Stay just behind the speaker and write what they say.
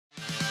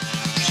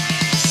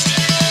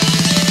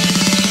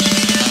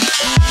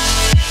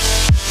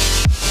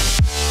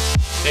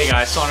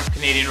guys, Sonduren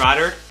Canadian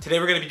Rider. Today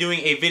we're going to be doing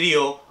a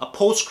video, a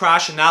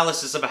post-crash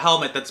analysis of a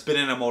helmet that's been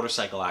in a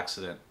motorcycle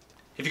accident.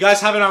 If you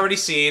guys haven't already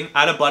seen,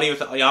 I had a buddy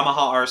with a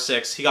Yamaha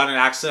R6. He got in an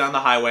accident on the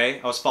highway.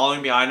 I was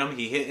following behind him.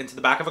 He hit into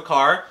the back of a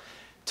car,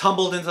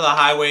 tumbled into the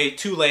highway,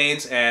 2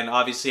 lanes, and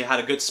obviously had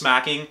a good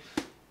smacking.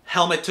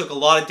 Helmet took a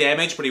lot of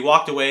damage, but he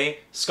walked away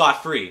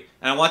scot-free.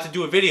 And I want to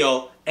do a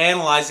video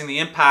analyzing the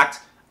impact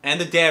and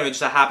the damage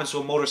that happens to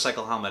a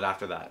motorcycle helmet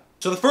after that.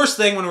 So the first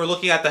thing when we're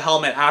looking at the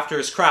helmet after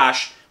his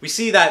crash, we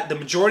see that the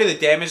majority of the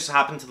damage has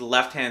happened to the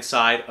left-hand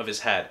side of his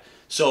head.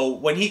 So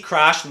when he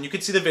crashed, and you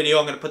can see the video,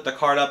 I'm going to put the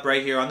card up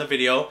right here on the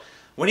video.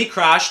 When he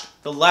crashed,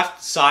 the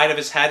left side of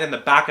his head and the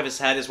back of his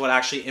head is what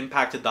actually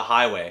impacted the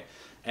highway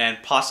and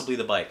possibly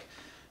the bike.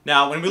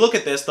 Now, when we look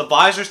at this, the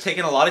visor's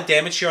taken a lot of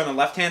damage here on the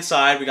left-hand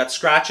side. We got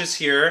scratches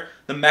here.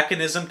 The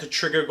mechanism to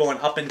trigger going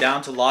up and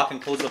down to lock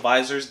and close the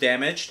visor is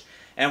damaged.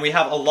 And we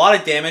have a lot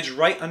of damage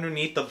right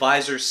underneath the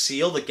visor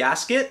seal, the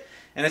gasket.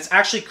 And it's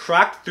actually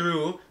cracked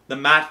through the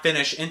matte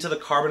finish into the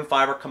carbon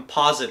fiber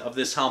composite of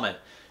this helmet.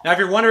 Now, if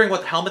you're wondering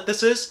what helmet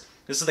this is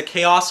the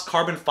Chaos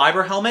carbon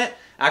fiber helmet.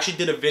 I actually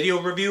did a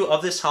video review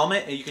of this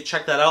helmet, and you can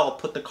check that out. I'll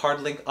put the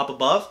card link up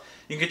above.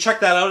 You can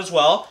check that out as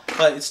well,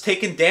 but it's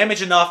taken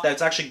damage enough that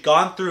it's actually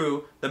gone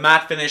through the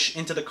matte finish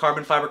into the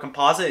carbon fiber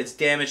composite. It's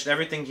damaged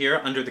everything here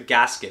under the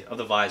gasket of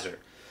the visor.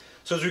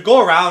 So as we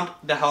go around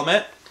the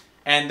helmet,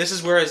 and this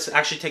is where it's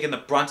actually taken the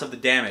brunt of the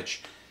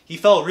damage. He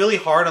fell really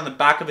hard on the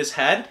back of his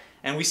head,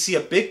 and we see a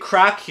big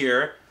crack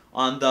here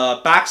on the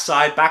back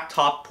side, back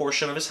top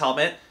portion of his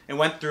helmet. It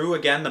went through,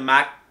 again, the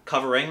matte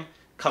covering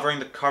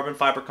the carbon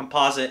fiber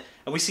composite,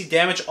 and we see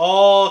damage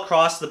all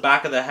across the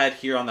back of the head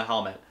here on the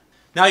helmet.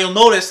 Now you'll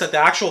notice that the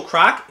actual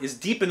crack is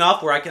deep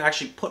enough where I can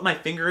actually put my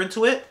finger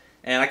into it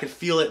and I can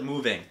feel it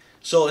moving.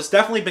 So it's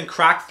definitely been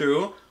cracked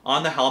through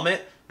on the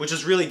helmet, which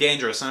is really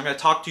dangerous. And I'm going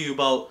to talk to you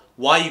about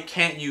why you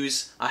can't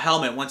use a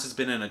helmet once it's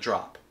been in a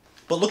drop.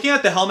 But looking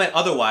at the helmet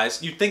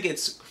otherwise, you'd think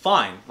it's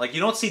fine. Like, you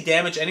don't see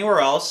damage anywhere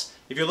else.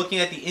 If you're looking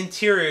at the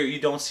interior,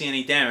 you don't see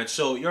any damage.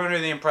 So you're under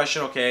the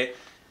impression, okay,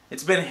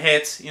 it's been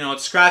hit, you know,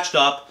 it's scratched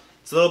up,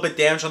 it's a little bit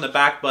damaged on the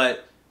back,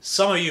 but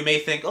some of you may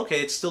think,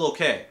 okay, it's still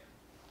okay.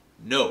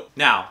 No.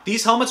 Now,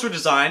 these helmets were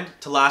designed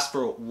to last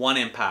for one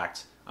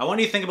impact. I want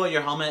you to think about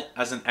your helmet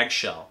as an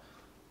eggshell.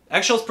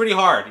 Eggshell's pretty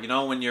hard, you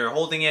know, when you're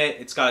holding it,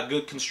 it's got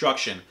good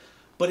construction.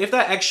 But if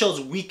that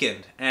eggshell's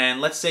weakened, and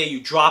let's say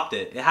you dropped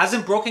it, it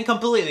hasn't broken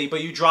completely,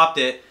 but you dropped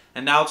it,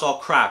 and now it's all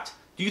cracked.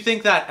 Do you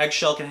think that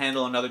eggshell can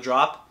handle another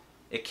drop?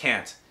 It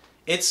can't.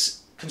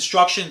 Its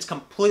construction is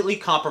completely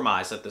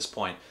compromised at this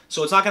point.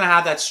 So it's not going to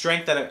have that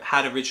strength that it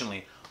had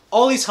originally.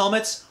 All these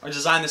helmets are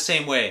designed the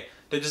same way.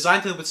 They're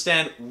designed to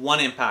withstand one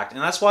impact.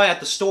 And that's why at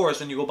the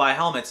stores, when you go buy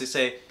helmets, they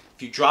say,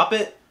 if you drop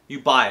it, you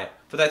buy it.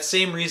 For that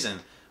same reason.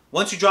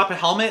 Once you drop a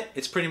helmet,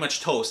 it's pretty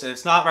much toast. And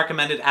it's not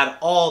recommended at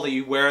all that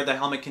you wear the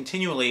helmet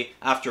continually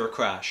after a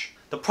crash.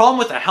 The problem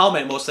with a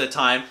helmet most of the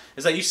time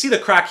is that you see the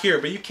crack here,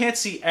 but you can't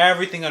see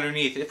everything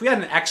underneath. If we had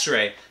an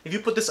x-ray, if you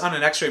put this on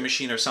an x-ray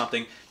machine or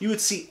something, you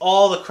would see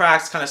all the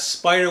cracks kind of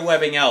spider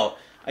webbing out.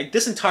 Like,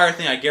 this entire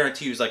thing, I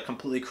guarantee you, is like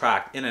completely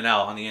cracked in and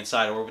out on the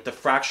inside, or with the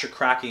fracture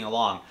cracking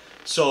along.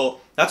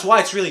 So that's why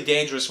it's really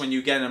dangerous when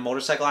you get in a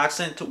motorcycle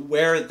accident to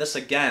wear this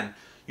again.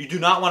 You do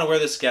not want to wear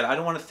this again. I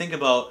don't want to think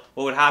about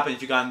what would happen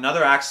if you got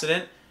another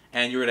accident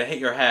and you were to hit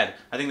your head.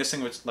 I think this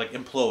thing would like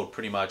implode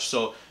pretty much.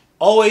 So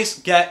always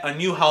get a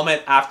new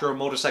helmet after a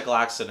motorcycle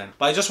accident.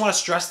 But I just want to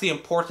stress the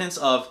importance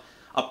of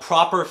a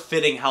proper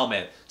fitting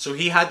helmet. So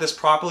he had this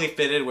properly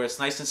fitted where it's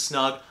nice and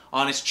snug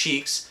on his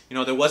cheeks. You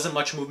know, there wasn't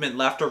much movement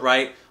left or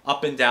right,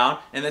 up and down.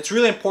 And it's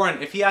really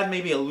important. If he had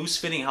maybe a loose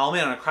fitting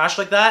helmet on a crash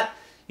like that,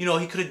 you know,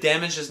 he could have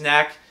damaged his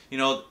neck. You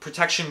know,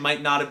 protection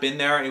might not have been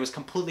there. It was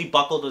completely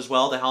buckled as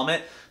well, the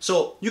helmet.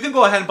 So you can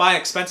go ahead and buy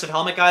an expensive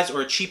helmet, guys, or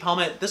a cheap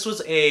helmet. This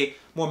was a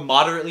more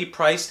moderately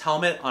priced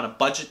helmet on a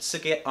budget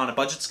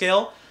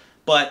scale.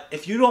 But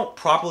if you don't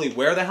properly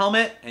wear the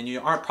helmet and you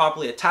aren't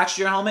properly attached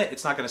to your helmet,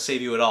 it's not going to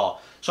save you at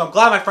all. So I'm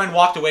glad my friend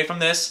walked away from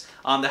this.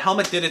 The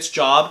helmet did its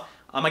job.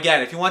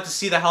 Again, if you want to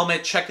see the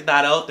helmet, check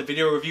that out, the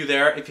video review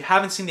there. If you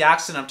haven't seen the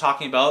accident I'm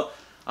talking about,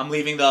 I'm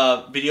leaving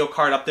the video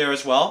card up there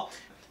as well.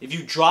 If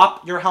you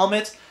drop your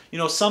helmet, you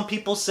know, some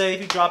people say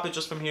if you drop it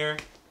just from here,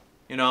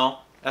 you know,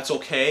 that's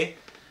okay.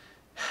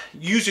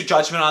 Use your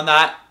judgment on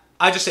that.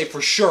 I just say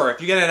for sure,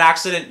 if you get in an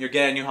accident, you're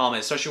getting a new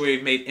helmet, especially where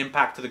you've made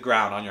impact to the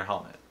ground on your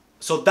helmet.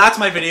 So that's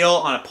my video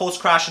on a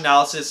post-crash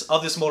analysis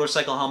of this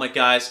motorcycle helmet,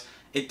 guys.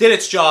 It did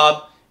its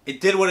job.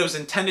 It did what it was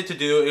intended to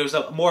do. It was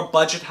a more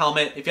budget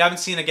helmet. If you haven't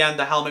seen, again,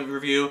 the helmet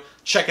review,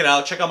 check it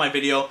out. Check out my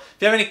video. If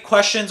you have any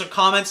questions or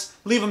comments,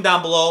 leave them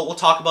down below. We'll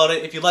talk about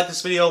it. If you like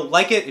this video,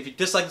 like it. If you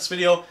dislike this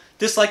video,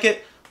 dislike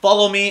it.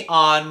 Follow me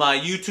on my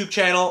YouTube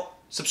channel.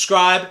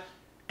 Subscribe.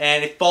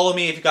 And follow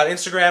me if you've got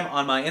Instagram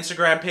on my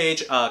Instagram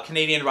page,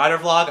 Canadian Rider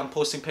Vlog. I'm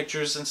posting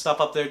pictures and stuff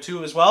up there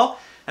too as well.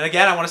 And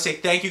again, I want to say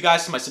thank you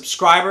guys to my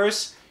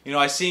subscribers. You know,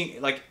 I see,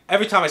 like,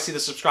 every time I see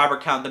the subscriber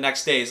count the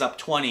next day is up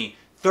 20,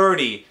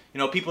 30. You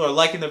know, people are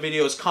liking the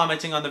videos,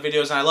 commenting on the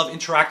videos, and I love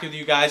interacting with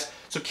you guys.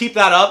 So keep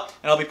that up,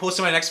 and I'll be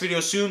posting my next video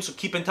soon, so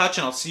keep in touch,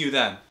 and I'll see you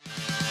then.